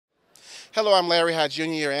Hello, I'm Larry High Jr.,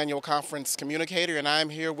 your annual conference communicator, and I'm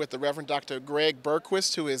here with the Reverend Dr. Greg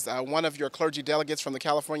Bergquist, who is one of your clergy delegates from the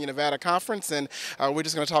California-Nevada Conference, and we're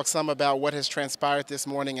just going to talk some about what has transpired this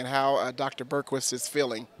morning and how Dr. Bergquist is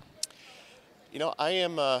feeling. You know,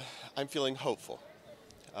 I'm feeling hopeful.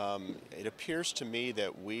 It appears to me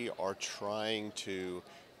that we are trying to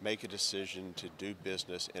make a decision to do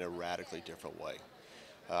business in a radically different way.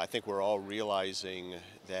 I think we're all realizing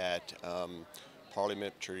that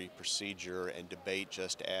parliamentary procedure and debate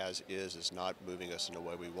just as is not moving us in the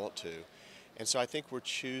way we want to. And so I think we're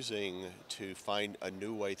choosing to find a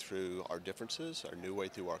new way through our differences, a new way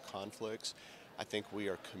through our conflicts. I think we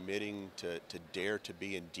are committing to dare to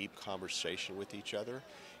be in deep conversation with each other.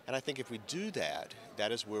 And I think if we do that,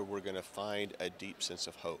 that is where we're going to find a deep sense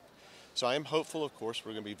of hope. So I am hopeful, of course,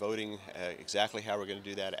 we're going to be voting exactly how we're going to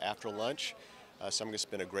do that after lunch. So I'm going to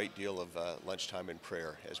spend a great deal of lunchtime in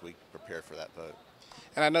prayer as we prepare for that vote.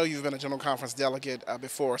 And I know you've been a General Conference delegate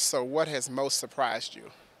before, so what has most surprised you?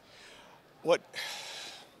 What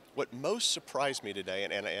most surprised me today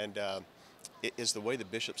is the way the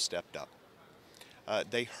bishops stepped up.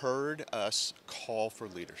 They heard us call for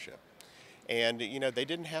leadership. And, you know, they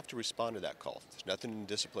didn't have to respond to that call. There's nothing in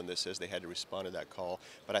discipline that says they had to respond to that call,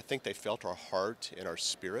 but I think they felt our heart and our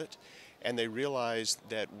spirit, and they realized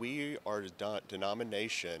that we are a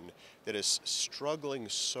denomination that is struggling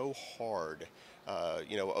so hard,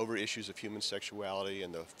 over issues of human sexuality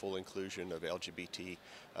and the full inclusion of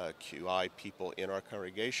LGBTQI people in our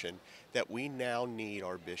congregation, that we now need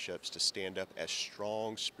our bishops to stand up as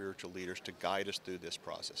strong spiritual leaders to guide us through this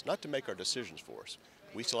process, not to make our decisions for us.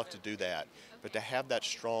 We still have to do that, but to have that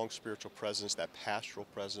strong spiritual presence, that pastoral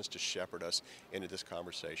presence to shepherd us into this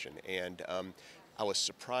conversation. And I was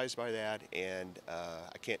surprised by that, and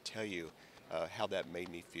I can't tell you how that made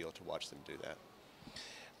me feel to watch them do that.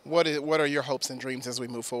 What are your hopes and dreams as we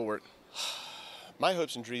move forward? My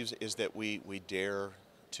hopes and dreams is that we dare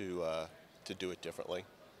to do it differently,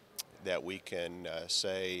 that we can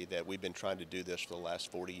say that we've been trying to do this for the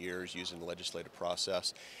last 40 years using the legislative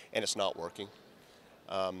process, and it's not working.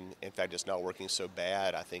 In fact, it's not working so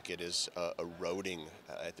bad, I think it is eroding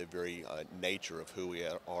at the very nature of who we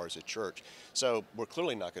are as a church. So we're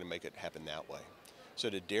clearly not going to make it happen that way. So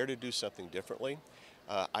to dare to do something differently,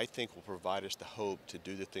 I think will provide us the hope to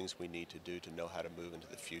do the things we need to do to know how to move into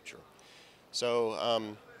the future. So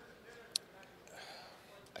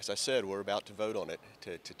as I said, we're about to vote on it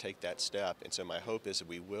to take that step. And so my hope is that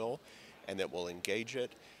we will, and that we'll engage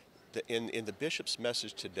it. In the bishop's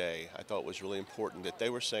message today, I thought was really important that they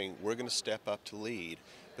were saying we're going to step up to lead,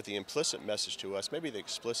 but the implicit message to us, maybe the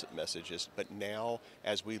explicit message is, but now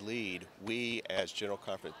as we lead, we as General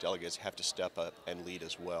Conference delegates have to step up and lead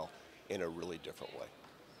as well in a really different way.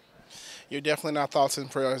 You're definitely in our thoughts and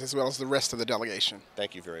prayers as well as the rest of the delegation.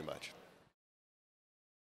 Thank you very much.